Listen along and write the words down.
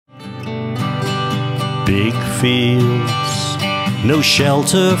Big fields, no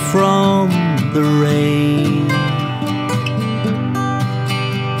shelter from the rain.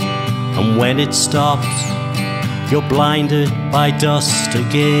 And when it stops, you're blinded by dust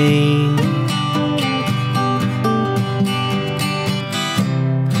again.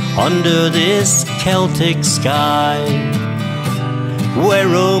 Under this Celtic sky, where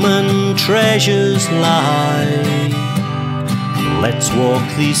Roman treasures lie, let's walk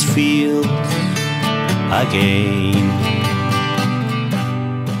these fields again.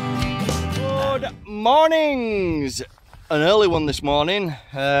 Good mornings! An early one this morning.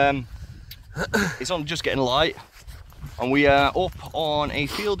 It's on just getting light, and we are up on a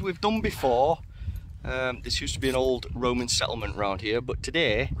field we've done before. This used to be an old Roman settlement around here, but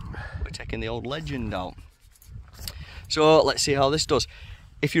today we're taking the old legend out. So let's see how this does.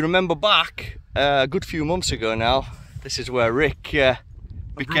 If you remember back a good few months ago now, this is where Rick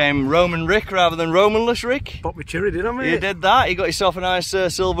became Roman Rick rather than Romanless Rick. Popped my cherry, didn't I, mate? You did that. You got yourself a nice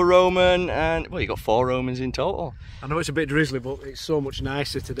silver Roman, and well, you got 4 Romans in total. I know it's a bit drizzly, but it's so much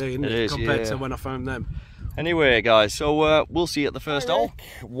nicer today, isn't it, compared to when I found them. Anyway, guys, so we'll see you at the first hole.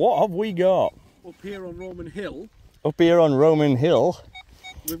 What have we got? Up here on Roman Hill. Up here on Roman Hill.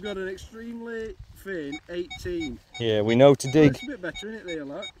 We've got an extremely thin 18. Yeah, we know to dig. It's a bit better, isn't it, there,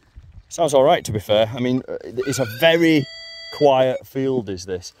 like? Sounds all right, to be fair. I mean, it's a very quiet field, is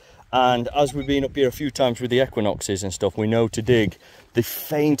this. And as we've been up here a few times with the Equinoxes and stuff, we know to dig the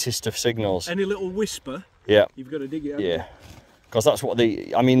faintest of signals. Any little whisper, yeah, you've got to dig it out. Yeah, because that's what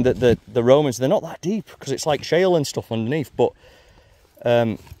the Romans, they're not that deep, because it's like shale and stuff underneath, but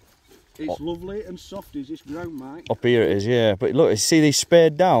it's lovely and soft as this ground, Mike. Up here it is, yeah. But look, you see these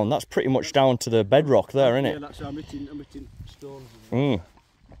spared down? That's pretty much down to the bedrock there, isn't it? Yeah, that's how I'm hitting stones.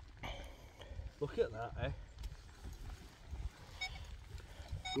 Look at that, eh?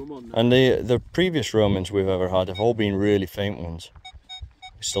 Come on now. And the previous Romans we've ever had have all been really faint ones.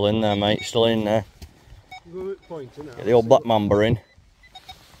 Still in there, mate, still in there. Good point, isn't it? Get the old black mamba in.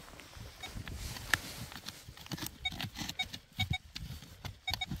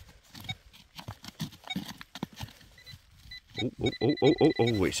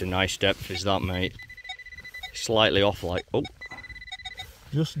 Oh, it's a nice depth, is that, mate? Slightly off, like, oh.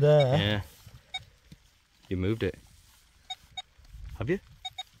 Just there. Yeah. You moved it. Have you?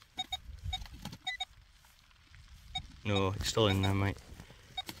 No, it's still in there, mate.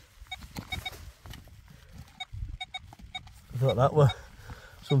 I thought that were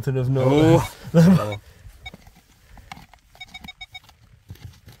something of note. Oh.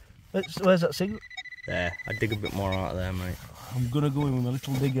 Where's that signal? There, I'd dig a bit more out of there, mate. I'm gonna go in with my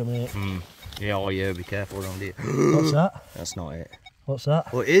little digger, mate. Yeah, oh yeah, be careful around here. What's that? That's not it. What's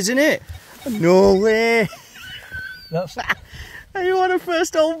that? Well, isn't it? No way! That's... Are you on a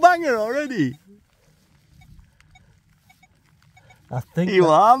first hole banger already? I think you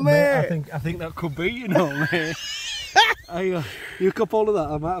are, mate. I think that could be, you know, mate. You cup hold of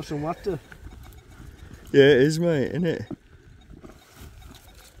that, I might have some water. Yeah, it is, mate, isn't it?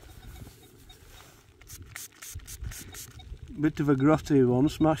 Bit of a grotty one,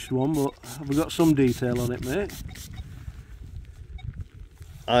 smashed one, but we've got some detail on it, mate.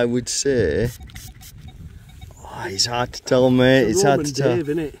 I would say... Oh, it's hard to tell, mate. It's hard to tell. Dave,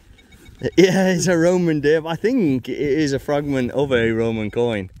 isn't it? Yeah, it's a Roman Dave. I think it is a fragment of a Roman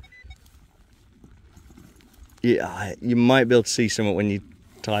coin. Yeah, you might be able to see something when you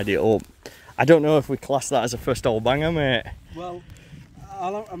tidy it up. I don't know if we class that as a first hole banger, mate. Well,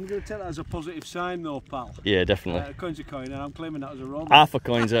 I'm going to take that as a positive sign though, pal. Yeah, definitely. A coin's a coin, and I'm claiming that as a Roman. Half a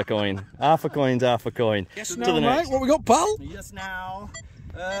coin's a coin. Half a coin's half a coin. Yes, now, mate, what we got, pal? Yes, now.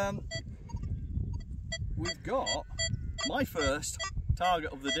 We've got my first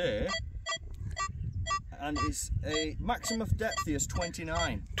target of the day, and it's a maximum depth is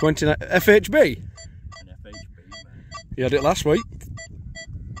 29. 29 FHB? An FHB, man. You had it last week.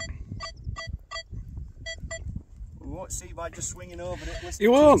 We won't see by just swinging over it.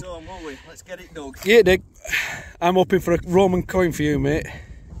 You won't. Will we? Let's get it dug. Yeah, dig. I'm hoping for a Roman coin for you, mate. A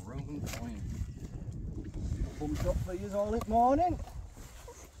Roman coin. Bum shot for you all this morning.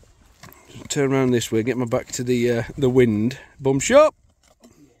 Turn around this way, get my back to the wind. Bum shot.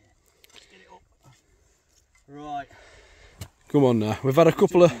 Let's get it up. Right. Come on now. We've had a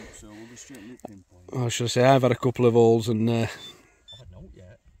couple of... So we'll be straight in pinpoint. Oh, should I say, I've had a couple of holes and... I've had no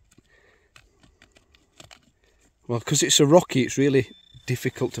yet. Well, because it's so rocky, it's really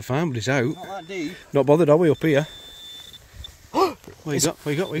difficult to find, but it's out. Not that deep. Not bothered, are we, up here? What you got?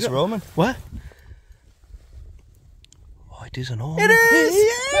 What you got? What you It's got? Roman. Where? Oh, it is an ornament. It is!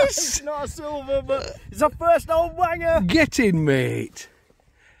 Yes! It's not a silver, but it's a first old banger. Get in, mate.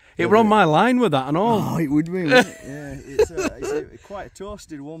 It were on my line with that and all. Oh, it would be, wouldn't it? Yeah, it's quite a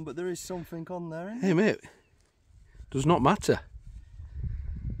toasted one, but there is something on there, isn't Hey mate, does not matter.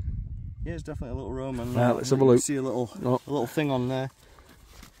 Yeah, it's definitely a little Roman. Right, let's have a look. See a little thing on there.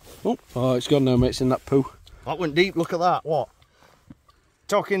 Oh, it's gone now, mate. It's in that poo. That went deep. Look at that. What?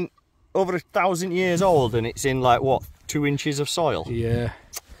 Talking over 1,000 years old, and it's in like what, 2 inches of soil? Yeah.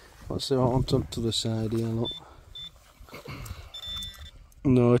 Let's see what on to the side here. Look.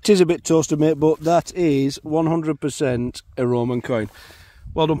 No, it is a bit toasted, mate, but that is 100% a Roman coin.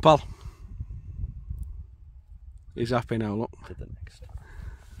 Well done, pal. He's happy now, look. To the next.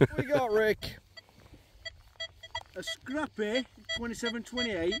 What we got, Rick? A scrappy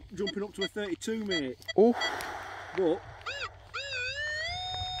 27-28 jumping up to a 32, mate. Oh. But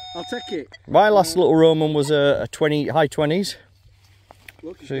I'll take it. My last little Roman was a high 20s.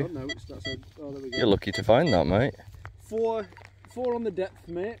 Look, it's gone now. Oh, there we go. You're lucky to find that, mate. Four on the depth,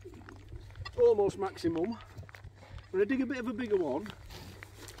 mate. Almost maximum. I'm going to dig a bit of a bigger one.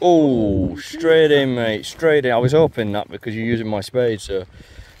 Oh, straight in, mate. Straight in. I was hoping that because you're using my spade, so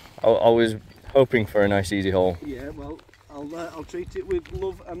I was hoping for a nice easy hole. Yeah, well, I'll treat it with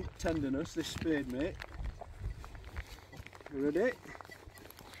love and tenderness, this spade, mate. You ready?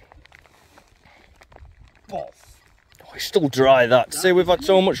 Oh, it's still dry, that. See, we've had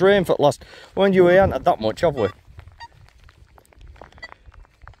so much rain for the last... Mind you, we haven't had that much, have we?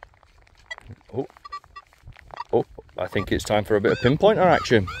 Oh, I think it's time for a bit of pinpointer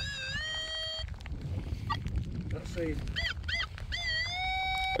action. Let's see.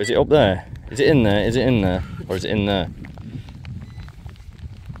 Is it up there? Is it in there? Is it in there? Or is it in there?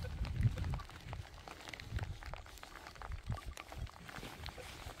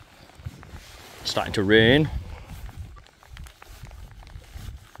 It's starting to rain.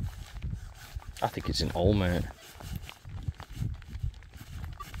 I think it's in hole, mate.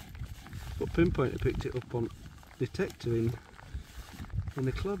 But pinpointer picked it up on detecting in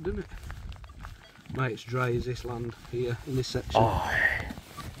the club, didn't it? Mate, it's dry as this land here in this section. Oh.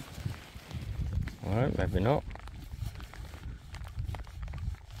 Alright, maybe not.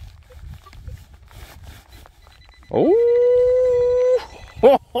 Oh!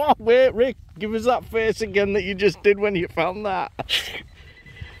 Wait, Rick, give us that face again that you just did when you found that.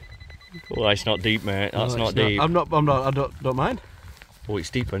 Oh, it's not deep, mate. That's not deep. I don't mind. Oh, it's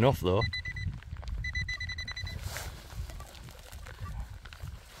deep enough though.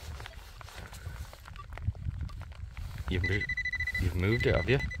 You've moved it, have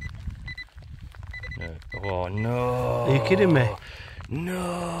you? No. Oh no! Are you kidding me?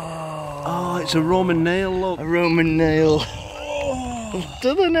 No! Oh, it's a Roman nail, look. A Roman nail. Oh.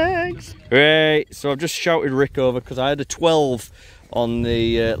 To the next. Right, so I've just shouted Rick over because I had a 12 on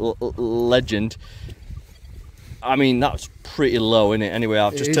the legend. I mean, that's pretty low, isn't it? Anyway,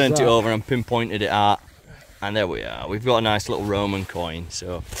 I've just turned it over and pinpointed it at, and there we are. We've got a nice little Roman coin.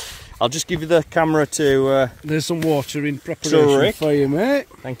 So I'll just give you the camera to... There's some water in preparation for you, mate.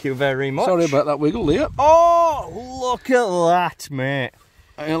 Thank you very much. Sorry about that wiggle there. Oh, look at that, mate.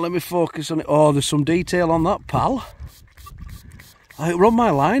 Let me focus on it. Oh, there's some detail on that, pal. I run my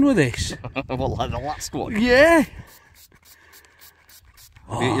line with this. Well, like the last one. Yeah.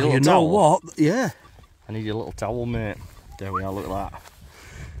 Oh, you know what? Yeah. I need your little towel, mate. There we are, look at that.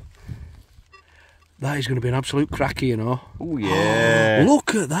 That is going to be an absolute cracker, you know. Oh, yeah.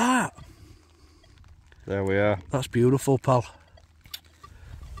 Look at that. There we are. That's beautiful, pal.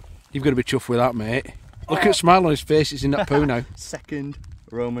 You've got to be chuffed with that, mate. Look at the smile on his face, it's in that poo now. Second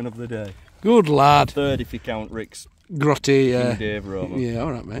Roman of the day. Good lad. Third if you count Rick's grotty. King Dave Roman. Yeah,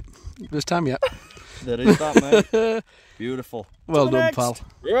 alright, mate. There's time yet. There is that, mate. Beautiful. Well done, pal.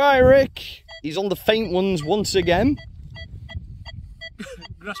 Right, Rick. He's on the faint ones once again.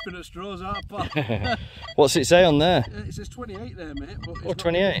 Grasping at straws, aren't pal? What's it say on there? It says 28 there, mate. But it's Oh, not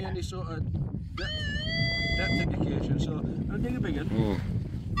 28. any sort of depth indication, so I'll dig a big one.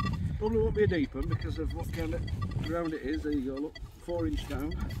 Probably won't be a deep one because of what kind of ground it is. There you go, look, 4-inch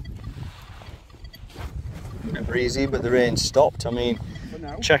down. A bit breezy, but the rain stopped. I mean,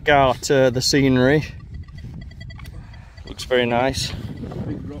 check out the scenery. Looks very nice.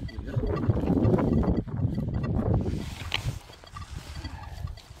 Big rock, yeah.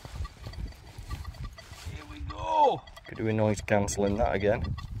 Here we go. Could do a noise cancelling that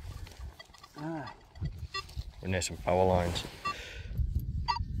again. We're near some power lines.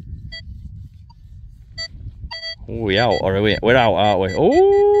 Oh, we out, or are we? We're out, aren't we?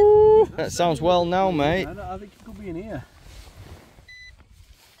 Oh, that sounds well now, mate. I think it could be in here.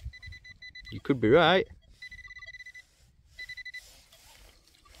 You could be right.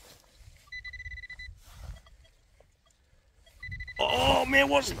 Oh, mate,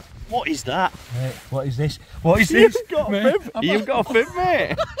 what is that? Mate, what is this? What is this? You've got a fib. You've got a fib,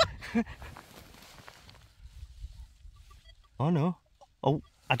 mate. Oh, no. Oh,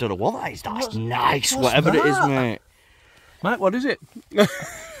 I don't know what that is. That's nice, whatever it is, mate. Mate, what is it?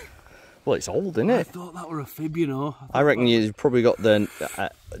 Well, it's old, isn't it? I thought that were a fib, you know. I reckon you've probably got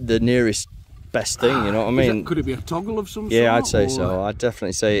the nearest best thing, you know what I mean? Could it be a toggle of some sort? Yeah, I'd say so. I'd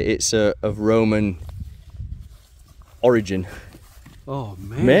definitely say it's of Roman origin. Oh,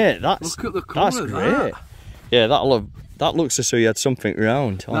 mate, that's look at the colour. That's great. Yeah, that looks as though you had something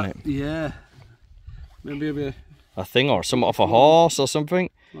round on it. Yeah. Maybe a thing or something off a horse or something.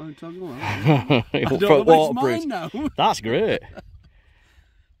 Toggle. I don't know, but it's mine now. That's great.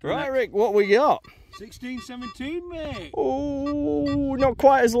 Right, Rick, what we got? 1617, mate. Oh, not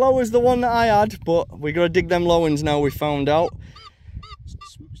quite as low as the one that I had, but we got to dig them low ones now. We found out.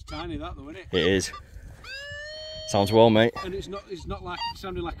 It's tiny, that though, isn't it? It is. Sounds well, mate. And it's not like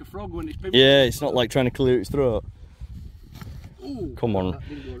sounding like a frog when it's. Yeah, it's not like trying to clear its throat. Ooh, come on,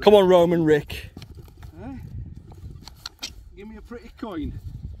 Roman Rick. Give me a pretty coin.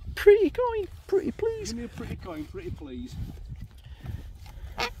 Pretty coin, pretty please. Give me a pretty coin, pretty please.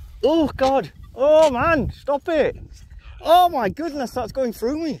 Oh God! Oh man! Stop it! Oh my goodness, that's going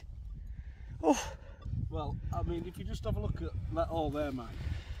through me. Oh. Well, I mean, if you just have a look at that all there, mate.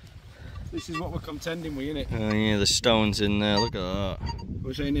 This is what we're contending with, innit? Oh yeah, the stones in there. Look at that.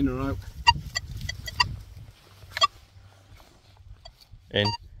 We're saying in or out. In.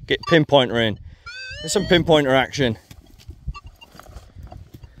 Get pinpointer in. There's some pinpointer action.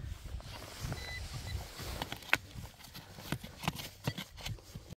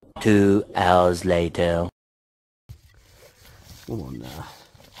 Two hours later. Come on now.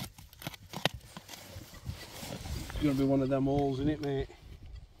 It's gonna be one of them holes, isn't it, mate?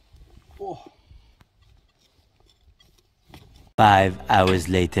 Oh. 5 hours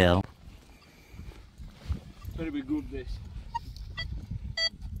later. Better be good, this.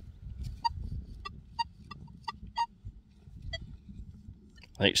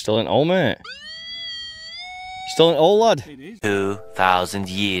 I think it's still in hole, mate. Still in hole, lad. It is. 2,000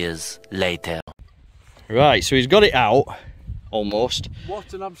 years later. Right, so he's got it out, almost.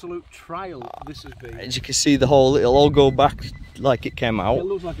 What an absolute trial this has been. As you can see, the hole, it'll all go back like it came out. It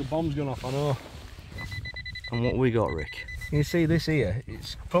looks like a bomb's gone off, I know. And what we got, Rick? You see this here?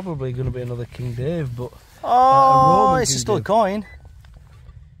 It's probably going to be another King Dave, but... Oh, it's still a coin.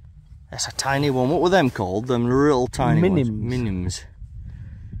 That's a tiny one. What were them called? Them real tiny ones. Minims.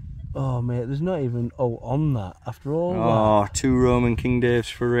 Oh, mate, there's not even on that. After all that. Oh, 2 Roman King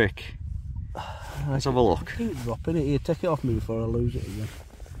Daves for Rick. Let's have a look. Keep dropping it here. Take it off me before I lose it again.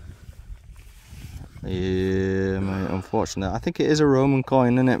 Yeah, mate, unfortunately. I think it is a Roman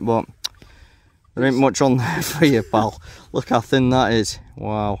coin, isn't it? But there ain't much on there for you, pal. Look how thin that is.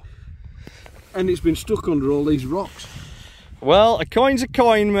 Wow. And it's been stuck under all these rocks. Well, a coin's a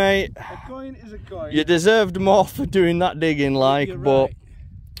coin, mate. A coin is a coin. You deserved more for doing that digging, like, You're but... right.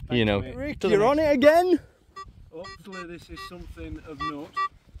 You know, Mate. Rick, you're on it again. Hopefully this is something of note.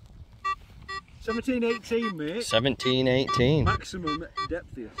 1718, mate. 1718. Maximum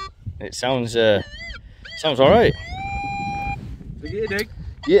depth here. It sounds all right. So get a dig.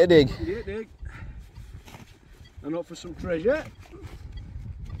 Get a dig. Get a dig. And up for some treasure.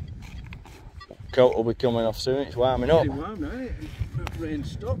 Coat will be coming off soon. It's warming up. Pretty warm now, isn't it? Rain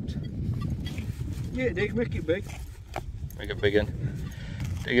stopped. Get a dig. Make it big. Make a big one.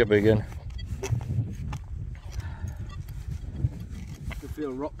 Dig a big one. You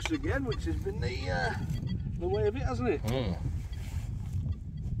feel rocks again, which has been the way of it, hasn't it? Mm.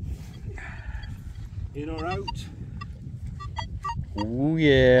 In or out? Oh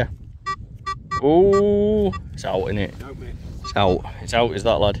yeah. Oh, it's out, isn't it? Out, mate. It's out. It's out, is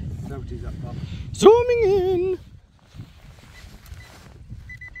that, lad? It's out, is that, pal? Zooming in.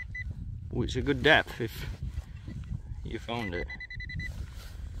 Oh, it's a good depth if you found it.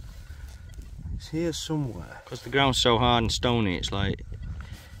 It's here somewhere. Because the ground's so hard and stony, it's like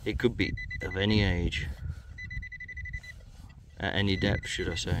it could be of any age. At any depth, should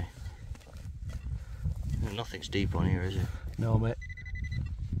I say. Nothing's deep on here, is it? No, mate.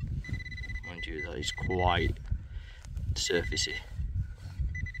 Mind you, that is quite surfacey.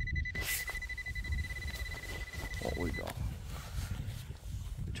 What we got?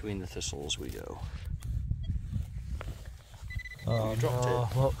 Between the thistles we go. Oh, you dropped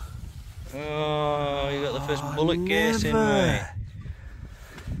it. Look. Oh, you got the first bullet case in, mate.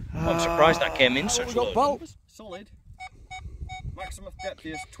 I'm surprised that came in such low numbers. Solid. Maximum depth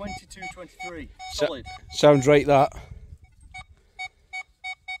here is 22, 23. Solid. Sounds right, that.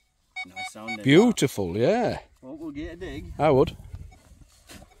 Nice sounding. Beautiful, yeah. Well, we'll get a dig. I would.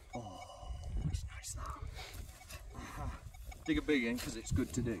 dig a big one because it's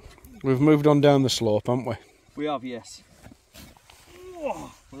good to dig. We've moved on down the slope, haven't we? We have, yes.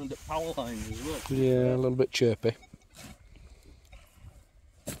 Oh, we're under power lines as well. Yeah, a little bit chirpy.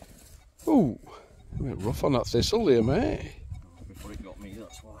 Ooh, a bit rough on that thistle here, mate. Before it got me,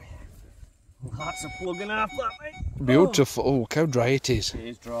 that's why. That's a plug and a half, that, mate. Beautiful. Oh, look how dry it is. It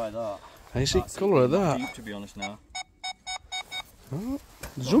is dry, that. I see the colour of that. Deep, to be honest now. Oh,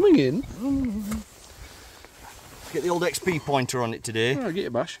 zooming in. Get the old XP pointer on it today. Oh, get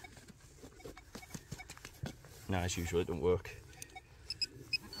your bash. No, as usual, it don't work.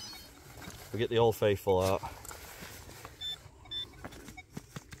 We get the old faithful out.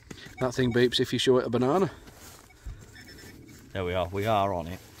 That thing beeps if you show it a banana. There we are on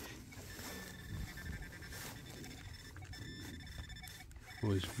it. Oh,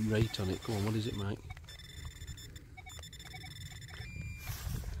 he's right on it. Come on, what is it, Mike?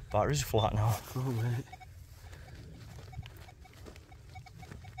 Battery's flat now. Oh, mate.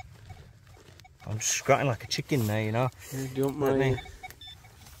 I'm just scratching like a chicken there, you know. Yeah, don't mind.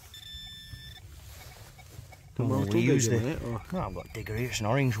 We used it. No, I've got a digger here. It's an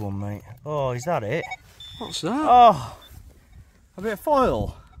orange one, mate. Oh, is that it? What's that? Oh, a bit of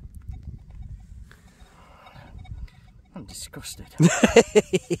foil. I'm disgusted.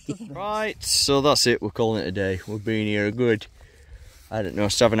 Right, so that's it. We're calling it a day. We've been here a good, I don't know,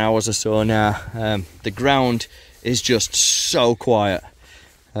 7 hours or so now. The ground is just so quiet.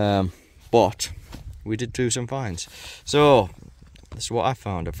 But we did do some finds. So this is what I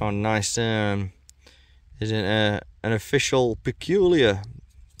found. I found a nice, isn't an official peculiar.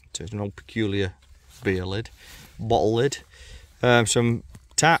 So it's an old peculiar beer lid, bottle lid. Some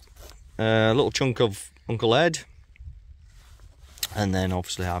tap, a little chunk of Uncle Ed, and then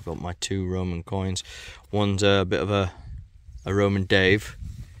obviously I've got my 2 Roman coins. One's a bit of a Roman Dave.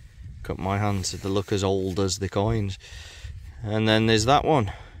 Cut my hands, they look as old as the coins. And then there's that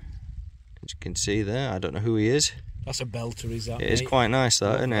one. As you can see there, I don't know who he is. That's a belter, is that? It is quite nice,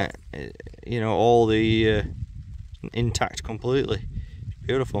 that, isn't it? You know, all the intact completely.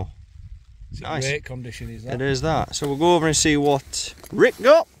 Beautiful. It's nice. Great condition, is that? It is that. So we'll go over and see what Rick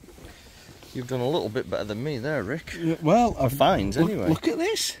got. You've done a little bit better than me there, Rick. Yeah, well, I've finds anyway. Look at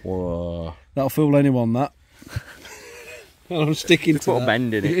this. Whoa. That'll fool anyone, that. I'm sticking to Put that. a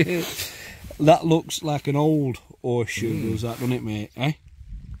bend in it. That looks like an old horseshoe, does that, doesn't it, mate? Eh?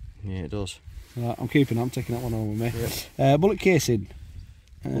 Yeah, it does. Right, I'm keeping that. I'm taking that one home with me. Yep. Bullet casing.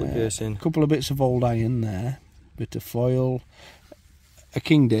 Bullet casing. A couple of bits of old iron there. Bit of foil. A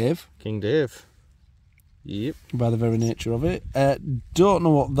King Dave. King Dave. Yep. By the very nature of it. Don't know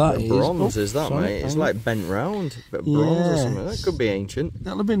what that is. Bronze is that, sorry, mate? It's like bent round. A bit of bronze or something. That could be ancient.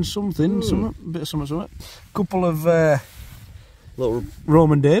 That'll have been something. A bit of something. Couple of little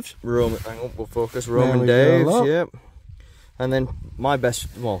Roman Daves. Hang on, we'll focus. Roman Daves, yep. And then my best,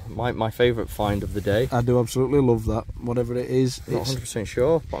 well, my favourite find of the day. I do absolutely love that. Whatever it is. Not 100%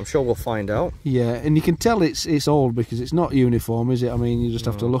 sure, but I'm sure we'll find out. Yeah, and you can tell it's old because it's not uniform, is it? I mean, you just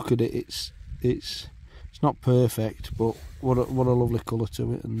have to look at it. It's not perfect, but what a lovely colour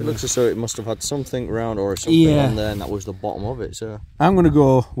to it. And, it looks as though it must have had something round or something on there, and that was the bottom of it. So I'm going to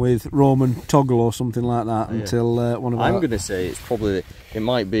go with Roman toggle or something like that until one of our... I'm going to say it's probably, it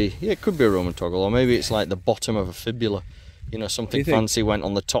might be, yeah, it could be a Roman toggle, or maybe it's like the bottom of a fibula. You know, something fancy went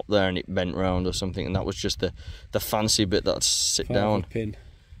on the top there and it bent round or something, and that was just the fancy bit that'd sit down. Pin.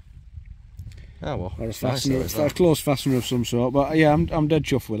 Oh well, or a fastener, a close fastener of some sort. But yeah, I'm dead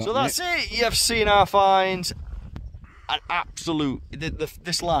chuffed with that. So that's it. You've seen our finds. An absolute.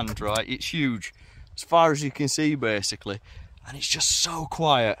 This land, right? It's huge, as far as you can see, basically, and it's just so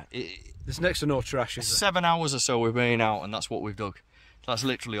quiet. There's next to no trash. 7 hours or so we've been out, and that's what we've dug. That's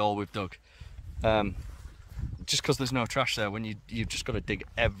literally all we've dug. Just because there's no trash there, when you've just got to dig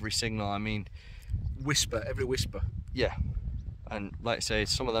every signal. I mean, every whisper. Yeah. And like I say,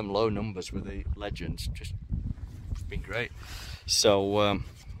 some of them low numbers with the legends just been great. So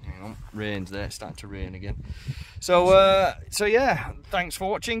hang on, rain's there, it's starting to rain again. So yeah, thanks for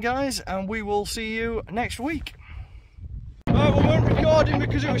watching, guys, and we will see you next week. Right, we weren't recording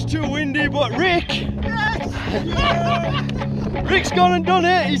because it was too windy, but Rick, Rick's gone and done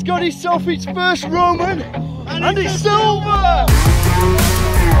it. He's got himself his first Roman, and it's silver.